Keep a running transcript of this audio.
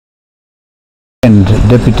second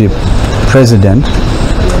deputy president,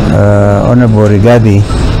 Honorable Rigathi,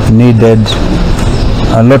 needed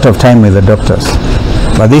a lot of time with the doctors.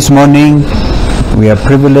 But this morning, we are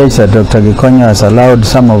privileged that Dr. Gikonyo has allowed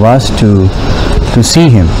some of us to see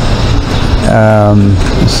him. I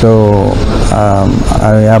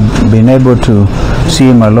have been able to see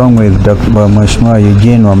him along with Dr. Mheshimiwa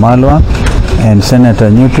Eugene Wamalwa and Senator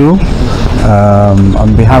Nyutu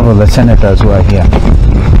on behalf of the senators who are here.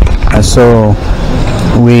 So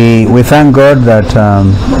we thank God that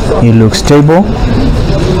he looks stable,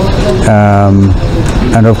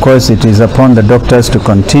 and of course it is upon the doctors to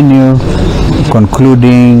continue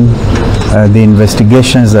concluding the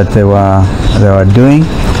investigations that they were doing.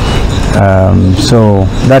 So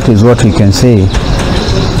that is what we can say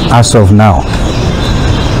as of now.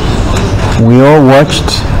 We all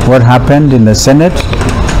watched what happened in the Senate,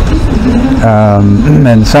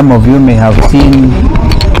 and some of you may have seen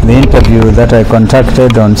the interview that I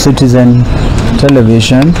conducted on Citizen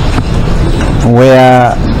Television,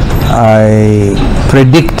 where I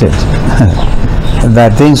predicted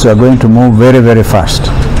that things were going to move very, very fast.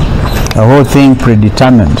 The whole thing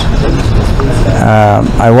predetermined.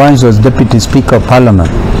 I once was Deputy Speaker of Parliament,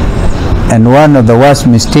 and one of the worst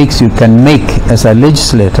mistakes you can make as a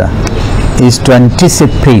legislator is to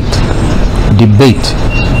anticipate debate.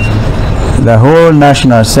 The whole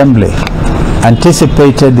National Assembly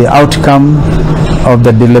anticipated the outcome of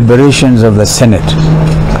the deliberations of the Senate.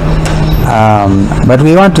 But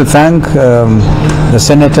we want to thank the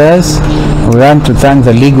senators, we want to thank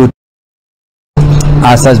the legal,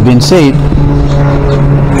 as has been said,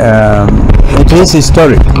 it is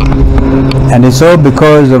historic, and it's all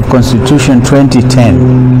because of Constitution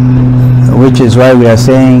 2010, which is why we are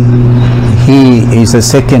saying he is the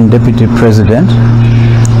second deputy president.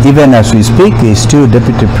 Even as we speak, he is still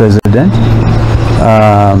deputy president.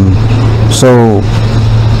 So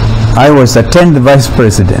I was the 10th vice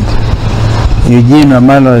president. Eugene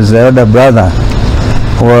Wamalwa's the elder brother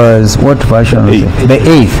was, what version was it?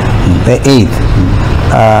 The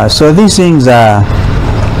eighth. So these things are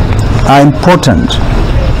important.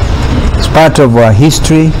 It's part of our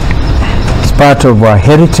history, it's part of our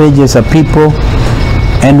heritage as a people,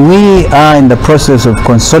 and we are in the process of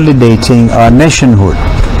consolidating our nationhood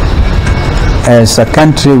as a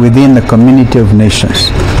country within the community of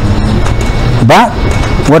nations. But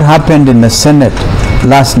what happened in the Senate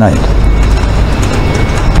last night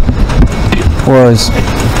was,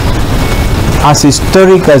 as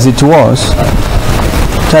historic as it was,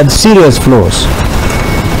 it had serious flaws.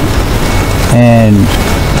 And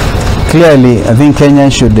clearly, I think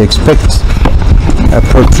Kenyans should expect a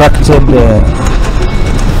protracted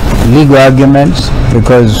legal arguments,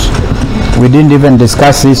 because we didn't even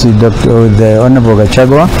discuss this with the Honorable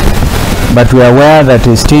Gachagua, but we are aware that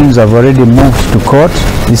his teams have already moved to court.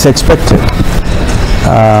 It's expected.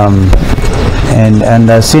 And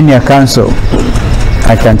as senior counsel,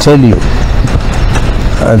 I can tell you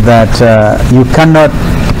that you cannot,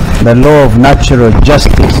 the law of natural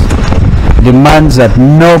justice demands that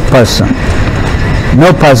no person,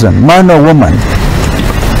 man or woman,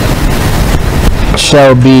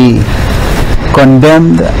 shall be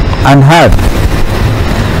condemned unheard.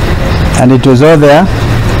 And it was all there.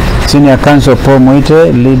 Senior Counsel Paul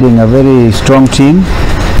Muite, leading a very strong team,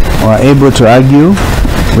 were able to argue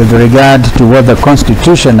with regard to what the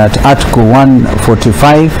Constitution at Article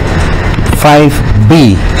 145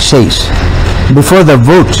 5B says. Before the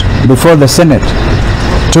vote, before the Senate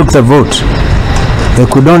took the vote, they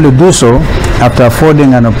could only do so after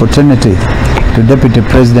affording an opportunity to Deputy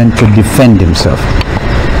President to defend himself.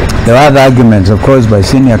 There were other arguments, of course, by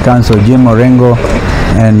Senior Counsel Jim Orengo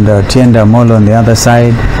and Tienda Molo on the other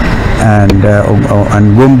side, and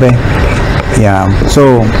Gumbe. Yeah,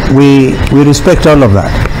 so we respect all of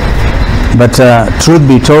that. But truth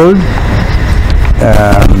be told,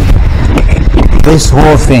 this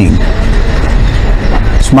whole thing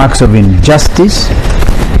smacks of injustice,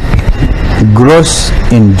 gross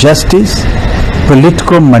injustice,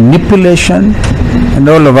 political manipulation, and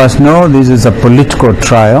all of us know this is a political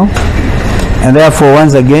trial. And therefore,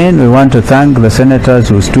 once again, we want to thank the senators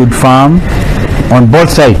who stood firm on both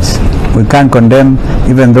sides. We can't condemn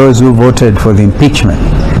even those who voted for the impeachment.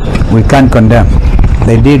 We can't condemn.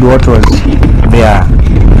 They did what was their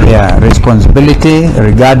responsibility,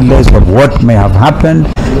 regardless of what may have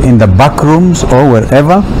happened in the back rooms or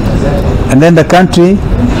wherever. And then the country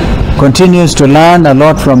continues to learn a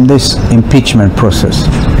lot from this impeachment process.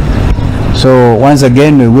 So once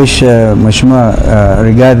again, we wish Mheshimiwa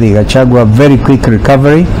Rigathi Gachagua very quick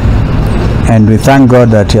recovery, and we thank God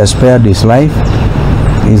that he has spared his life.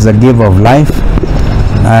 He is the giver of life,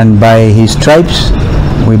 and by his stripes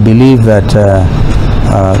we believe that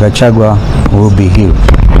Gachagua will be healed.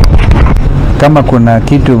 Kama kuna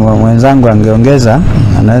kitu mwenzangu angeongeza,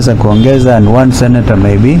 anaweza kuongeza, and one senator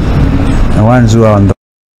maybe, and ones who are on the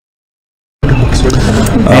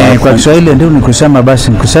kwa Kiswahili ndio nikusema,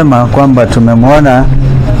 basi nikusema kwamba tumemwona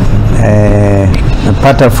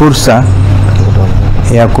napata fursa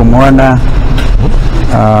ya kumwona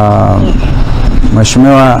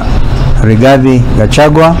Mheshimiwa Rigathi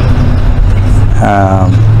Gachagua,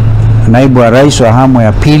 naibu wa rais wa awamu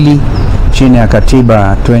ya pili chini ya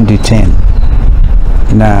katiba 2010,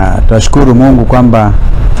 na tunashukuru Mungu kwamba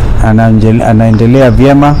anaendelea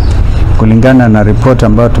vyema kulingana na ripoti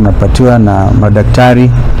ambayo tumepatiwa na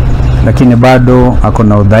madaktari, lakini bado ako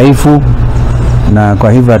na udhaifu, na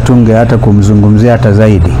kwa hivyo atunge hata kumzungumzia hata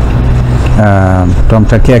zaidi.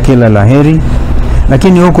 Tunamtakia kila laheri,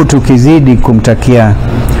 lakini huku tukizidi kumtakia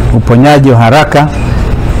uponyaji wa haraka,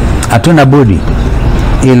 hatuna budi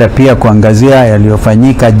ila pia kuangazia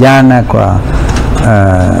yaliyofanyika jana kwa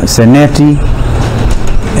seneti.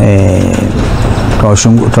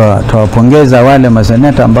 Tuwapongeza wale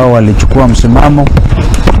maseneta ambao walichukua msimamo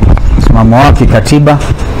wake katiba,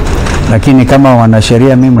 lakini kama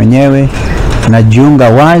wanasheria, mimi mwenyewe najiunga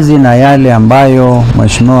wazi na yale ambayo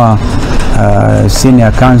Mheshimiwa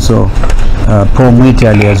Senior Counsel Paul Mwite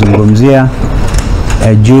aliyazungumzia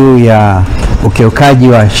juu ya ukiukaji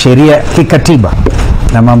wa sheria kikatiba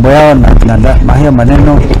na mambo yao, na hiyo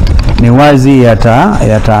maneno ni wazi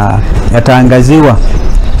yataangaziwa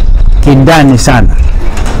kindani sana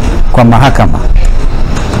kwa mahakama.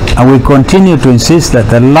 And we continue to insist that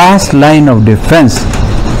the last line of defense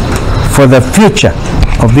for the future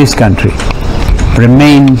of this country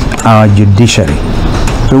remains our judiciary.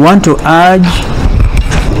 We want to urge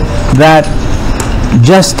that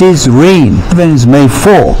justice reign. Heavens may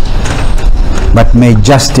fall, but may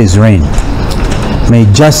justice reign. May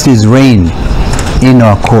justice reign in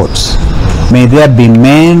our courts. May there be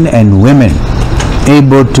men and women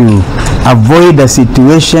able to avoid a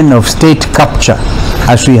situation of state capture.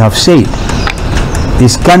 As we have said,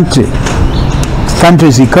 this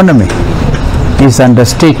country's economy is under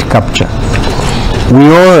state capture. We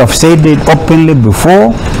all have said it openly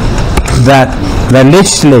before that the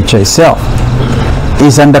legislature itself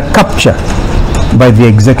is under capture by the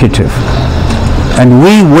executive. And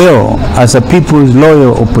we will, as a people's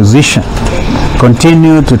loyal opposition,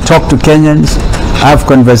 continue to talk to Kenyans, have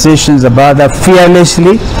conversations about that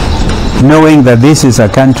fearlessly, knowing that this is a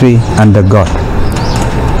country under God.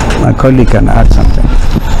 My colleague can add something.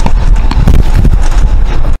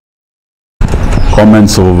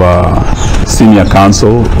 Comments of Senior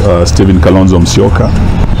Counsel Stephen Kalonzo Musyoka,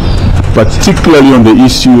 particularly on the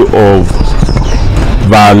issue of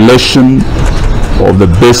violation of the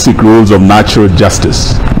basic rules of natural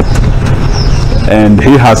justice. And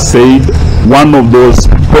he has said one of those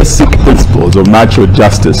basic principles of natural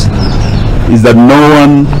justice is that no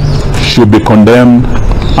one should be condemned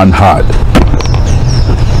unheard.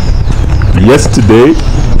 Yesterday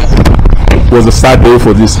was a sad day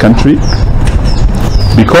for this country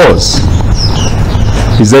because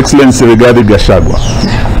His Excellency Rigathi Gachagua,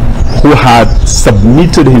 who had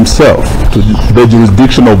submitted himself to the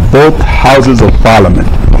jurisdiction of both houses of parliament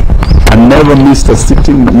and never missed a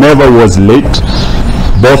sitting, never was late,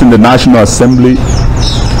 both in the National Assembly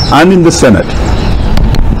and in the Senate.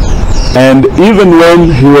 And even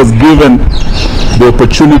when he was given the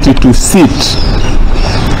opportunity to sit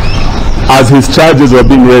as his charges were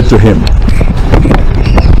being read to him,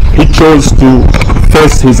 he chose to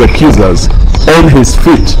face his accusers on his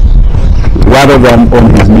feet rather than on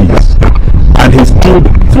his knees. And he stood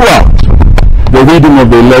throughout the reading of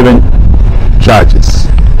the 11 charges.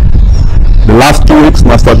 The last 2 weeks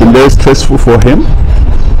must have been very stressful for him.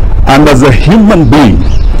 And as a human being,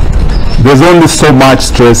 there's only so much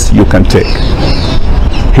stress you can take.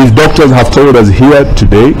 His doctors have told us here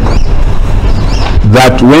today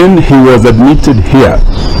that when he was admitted here,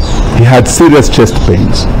 he had serious chest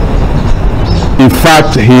pains. In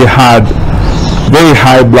fact, he had very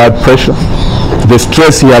high blood pressure. The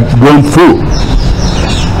stress he had gone through,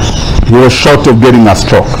 he was short of getting a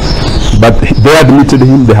stroke. But they admitted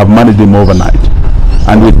him, they have managed him overnight.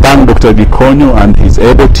 And we thank Dr. Gikonyo and his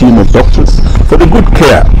able team of doctors for the good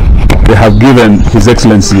care they have given His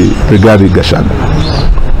Excellency Rigathi Gachagua.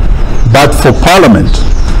 But for Parliament,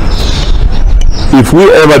 if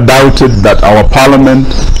we ever doubted that our Parliament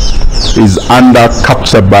is under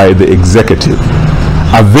capture by the executive,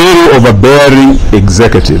 a very overbearing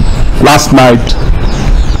executive, last night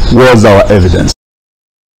was our evidence.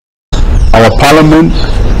 Our Parliament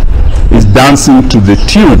is dancing to the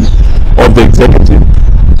tune of the executive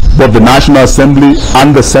both the National Assembly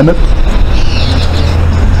and the Senate.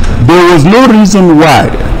 There was no reason why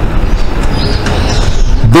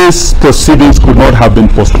these proceedings could not have been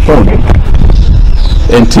postponed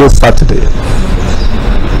until Saturday.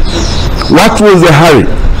 What was the hurry?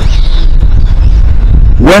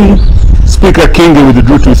 When Speaker Kingi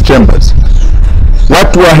withdrew to his chambers,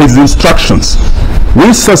 what were his instructions?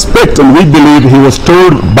 We suspect and we believe he was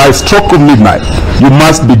told by stroke of midnight, you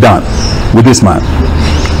must be done with this man.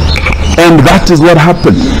 And that is what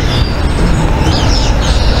happened.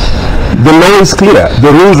 The law is clear,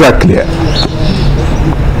 the rules are clear.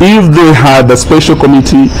 If they had a special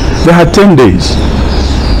committee, they had 10 days.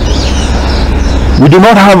 We do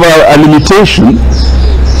not have a limitation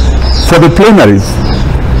for the plenaries.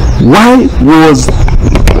 Why was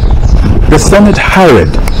the Senate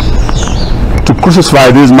hired to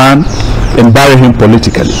crucify this man and bury him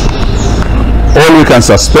politically? All we can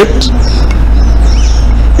suspect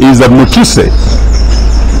is that Mutuse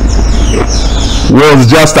was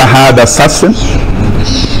just a hired assassin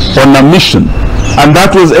on a mission, and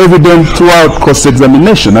that was evident throughout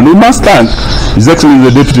cross-examination. And we must thank His Excellency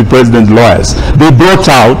the Deputy President's lawyers. They brought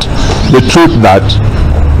out the truth that,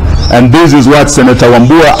 and this is what Senator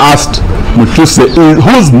Wambua asked Mutuse,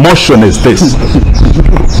 whose motion is this?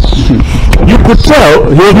 You could tell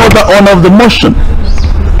he was not the owner of the motion.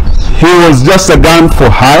 He was just a gun for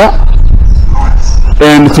hire,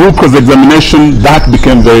 and through cross-examination that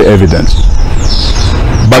became very evident.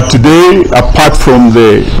 But today, apart from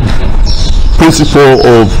the principle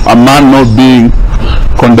of a man not being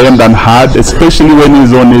condemned and hard, especially when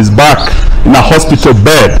he's on his back in a hospital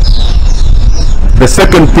bed, the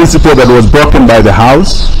second principle that was broken by the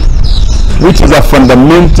House, which is a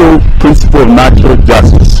fundamental principle of natural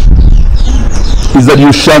justice, is that you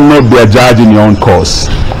shall not be a judge in your own cause.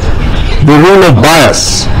 The rule of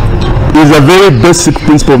bias is a very basic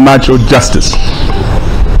principle of natural justice.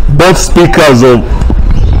 Both speakers of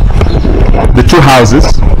the two houses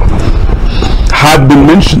had been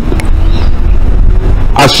mentioned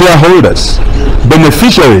as shareholders,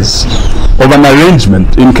 beneficiaries of an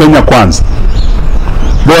arrangement in Kenya Kwanza.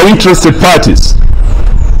 They are interested parties.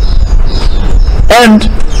 And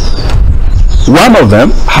one of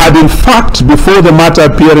them had, in fact, before the matter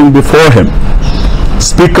appearing before him,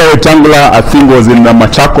 Speaker Wetangula, I think, was in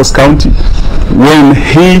Machakos County, when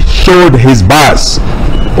he showed his bias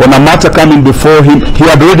on a matter coming before him, he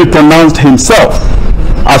had already pronounced himself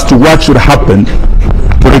as to what should happen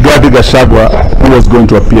to Rigathi who was going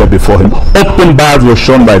to appear before him. Open bias was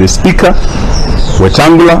shown by the Speaker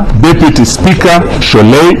Wetangula, Deputy Speaker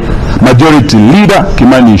Sholei, Majority Leader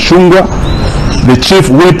Kimani Ichung'wah, the Chief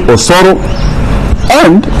Whip Osoro,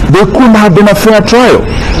 and there couldn't have been a fair trial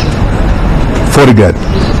for Rigathi.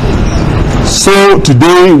 So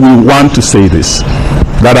today we want to say this,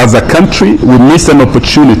 that as a country we miss an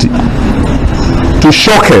opportunity to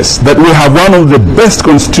showcase that we have one of the best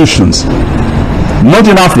constitutions, not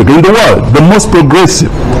in Africa, in the world, the most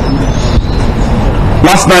progressive.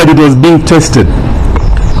 Last night it was being tested.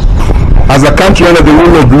 As a country under the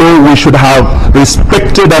rule of law, we should have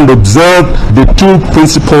respected and observed the two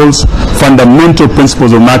principles, fundamental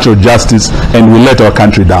principles of natural justice, and we let our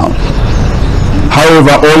country down.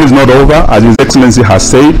 However, all is not over. As His Excellency has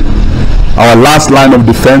said, our last line of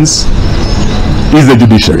defense is the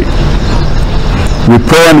judiciary. We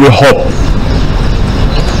pray and we hope,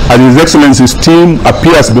 as His Excellency's team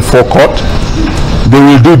appears before court, they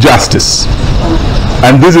will do justice.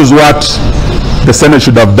 And this is what the Senate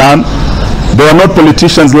should have done. They were not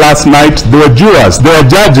politicians last night, they were jurors, they were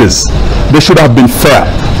judges. They should have been fair.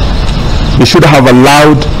 They should have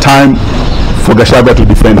allowed time for Gachagua to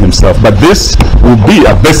defend himself. But this will be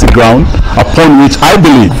a basic ground upon which I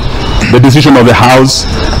believe the decision of the House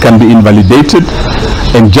can be invalidated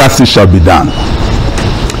and justice shall be done.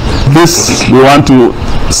 This, we want to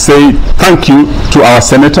say thank you to our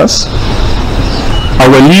senators.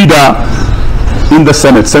 Our leader in the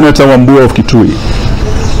Senate, Senator Wambua of Kitui,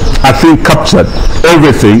 I think captured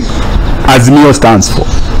everything Azimio stands for.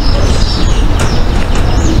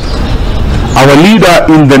 Our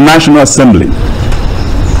leader in the National Assembly,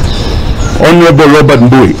 Honorable Robert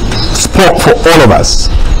Mbui, spoke for all of us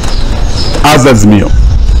as Azimio.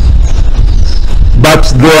 But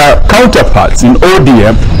their counterparts in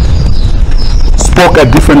ODM spoke a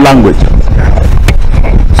different language.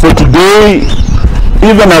 So today,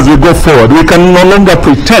 even as we go forward, we can no longer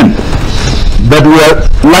pretend that we are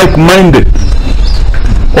like-minded.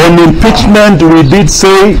 On impeachment, we did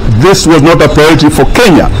say this was not a priority for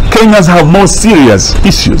Kenya. Kenyans have more serious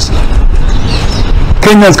issues.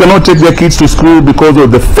 Kenyans cannot take their kids to school because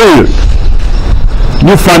of the failed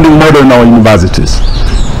new funding model in our universities.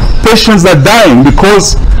 patients are dying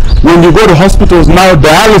because when you go to hospitals now,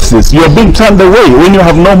 dialysis, you are being turned away. When you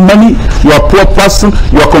have no money, you are a poor person,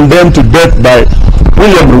 you are condemned to death by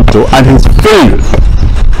William Ruto and his failed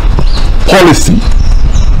policy,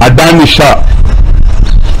 Adani Shah.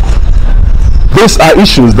 These are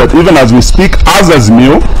issues that even as we speak, as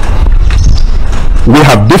AZMIO, we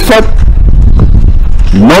have differed,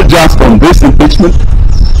 not just on this impeachment,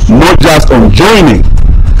 not just on joining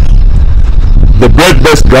the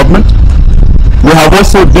broad-based government. We have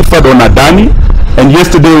also differed on Adani, and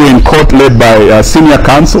yesterday we were in court led by senior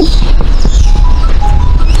counsel.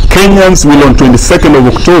 Kenyans will on 22nd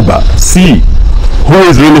of October see who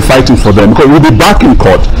is really fighting for them, because we'll be back in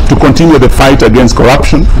court to continue the fight against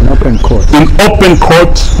corruption. In open court. In open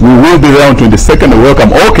court, we will be there on 22nd. We welcome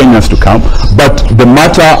all Kenyans to come, but the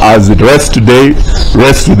matter as it rests today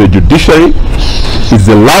rests with the judiciary. It's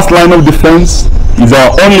the last line of defense. It's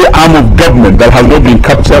our only arm of government that has not been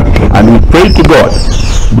captured, and we pray to God,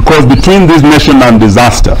 because between this nation and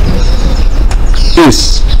disaster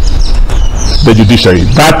is the judiciary.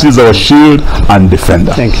 That is our shield and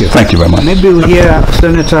defender. Thank you. Thank you very much. Maybe we'll hear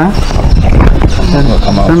Senator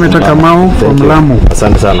Kamau from Lamu.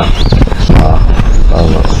 Asante sana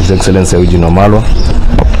His Excellency Eugene Wamalwa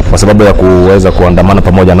kwa sababu ya kuweza kuandamana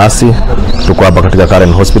pamoja nasi. Tuko hapa katika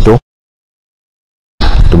Karen Hospital.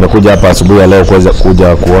 Tumekuja hapa asubuhi ya leo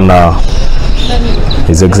kuja kuona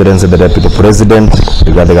His Excellency the Deputy President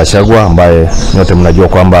Rigathi Gachagua, ambaye nyote mnajua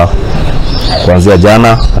kwamba kuanzia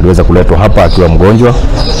jana aliweza kuletwa hapa akiwa mgonjwa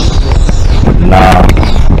na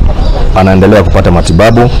anaendelea kupata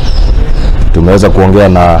matibabu. Tumeweza kuongea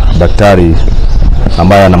na daktari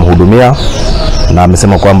ambaye anamhudumia na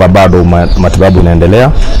amesema kwamba bado matibabu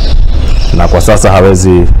inaendelea, na kwa sasa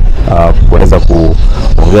hawezi kuweza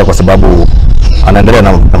kuongea kwa sababu anaendelea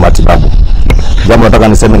na matibabu. Jambo nataka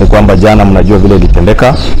niseme ni kwamba jana mnajua vile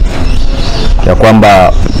ilitendeka, ya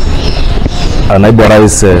kwamba naibu wa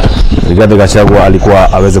rais Rigathi Gachagua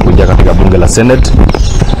alikuwa aweze kuingia katika bunge la Senate,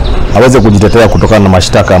 aweze kujitetea kutokana na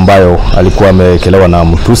mashtaka ambayo alikuwa amekelewa na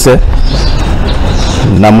Mutuse,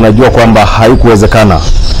 na mnajua kwamba haikuwezekana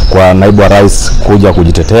kwa naibu wa rais kuja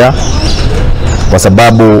kujitetea kwa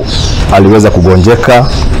sababu aliweza kugonjeka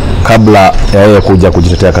kabla ya yeye kuja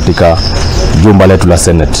kujitetea katika jumba letu la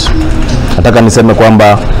Senate. Nataka niseme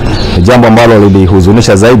kwamba ni jambo ambalo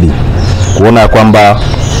lilihuzunisha zaidi kuona kwamba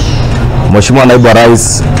Mheshimiwa naibu wa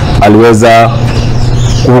rais aliweza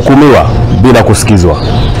kuhukumiwa bila kusikizwa.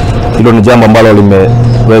 Hilo ni jambo ambalo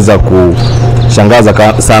limeweza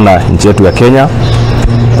kushangaza sana nchi yetu ya Kenya,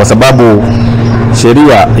 kwa sababu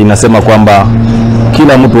sheria inasema kwamba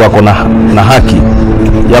kila mtu ako na haki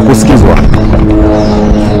ya kusikizwa.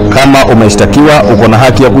 Kama umeshtakiwa uko na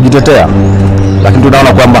haki ya kujitetea, lakini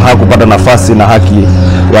tunaona kwamba hakupata nafasi na haki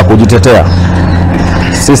ya kujitetea.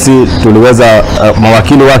 Sisi tuliweza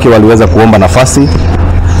mawakili wake waliweza kuomba nafasi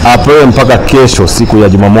apewe mpaka kesho siku ya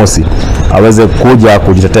Jumamosi aweze kuja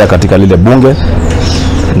kujitetea katika lile bunge,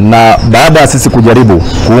 na baada ya sisi kujaribu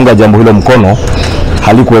kuunga jambo hilo mkono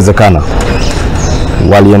halikuwezekana.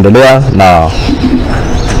 Waliendelea na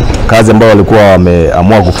kazi ambayo walikuwa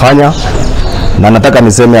wameamua kufanya, na nataka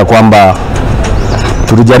niseme ya kwamba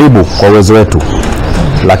tulijaribu kwa uwezo wetu,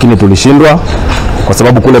 lakini tulishindwa kwa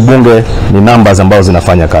sababu kule bunge ni numbers ambazo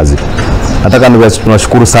zinafanya kazi. Nataka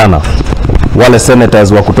niwashukuru sana wale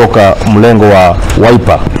senators wa kutoka mlengo wa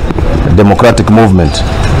Wiper Democratic Movement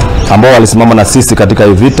ambao walisimama na sisi katika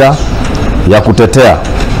hii vita ya kutetea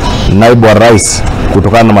naibu wa rais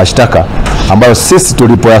kutokana na mashtaka ambayo sisi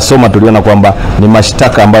tulipoyasoma tuliona kwamba ni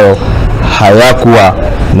mashtaka ambayo hayakuwa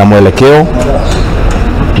na mwelekeo,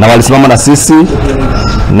 na walisimama na sisi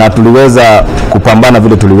na tuliweza kupambana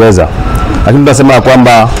vile tuliweza. Lakini tunasema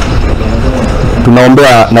kwamba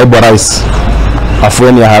tunaombea naibu wa rais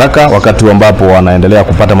afueni ya haraka wakati ambapo wanaendelea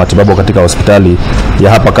kupata matibabu katika hospitali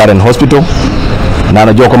ya hapa Karen Hospital, na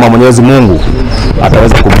anajua kwamba Mwenyezi Mungu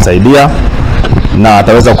ataweza kumsaidia na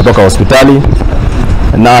ataweza kutoka hospitali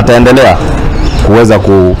na ataendelea kuweza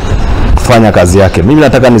kufanya kazi yake. Mimi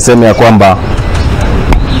nataka niseme ya kwamba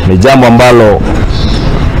ni jambo ambalo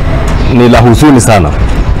ni la huzuni sana,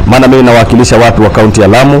 maana mimi nawakilisha watu wa kaunti ya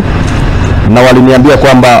Lamu na waliniambia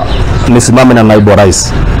kwamba nisimame na naibu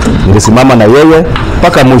rais. Nilisimama na yeye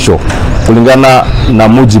mpaka mwisho kulingana na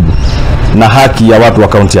mujibu na haki ya watu wa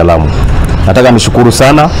kaunti ya Lamu. Nataka nishukuru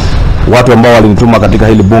sana watu ambao walinituma katika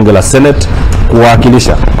hili bunge la Senate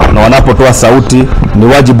kuwakilisha, na wanapotoa sauti ni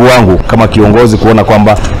wajibu wangu kama kiongozi kuona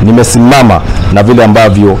kwamba nimesimama na vile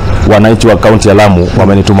ambavyo wananchi wa kaunti ya Lamu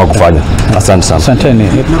wamenituma kufanya. Asante sana. Asanteni.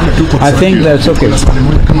 I think that's okay.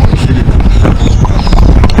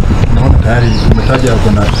 Tayari umetaja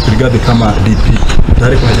kuna Rigathi kama DP.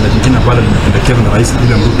 tayari kuna jina jingine ambalo limependekezwa na Rais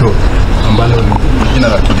William Ruto ambalo ni jina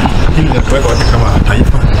la hili ni kuweka watu kama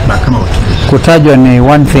taifa na kama wakili. Kutajwa ni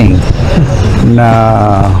one thing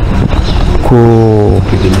na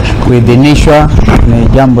kuidhinishwa ni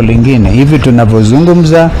jambo lingine. Hivi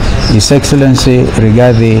tunavyozungumza, His Excellency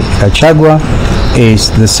Rigathi Gachagua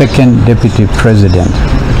is the second deputy president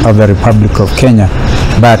of the Republic of Kenya,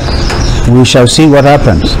 but we shall see what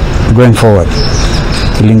happens going forward.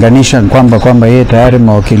 Kilinganisha kwamba yeye tayari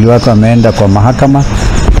mawakili wake wameenda kwa mahakama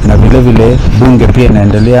na vile vile bunge pia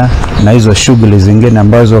inaendelea na hizo shughuli zingine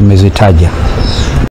ambazo wamezitaja.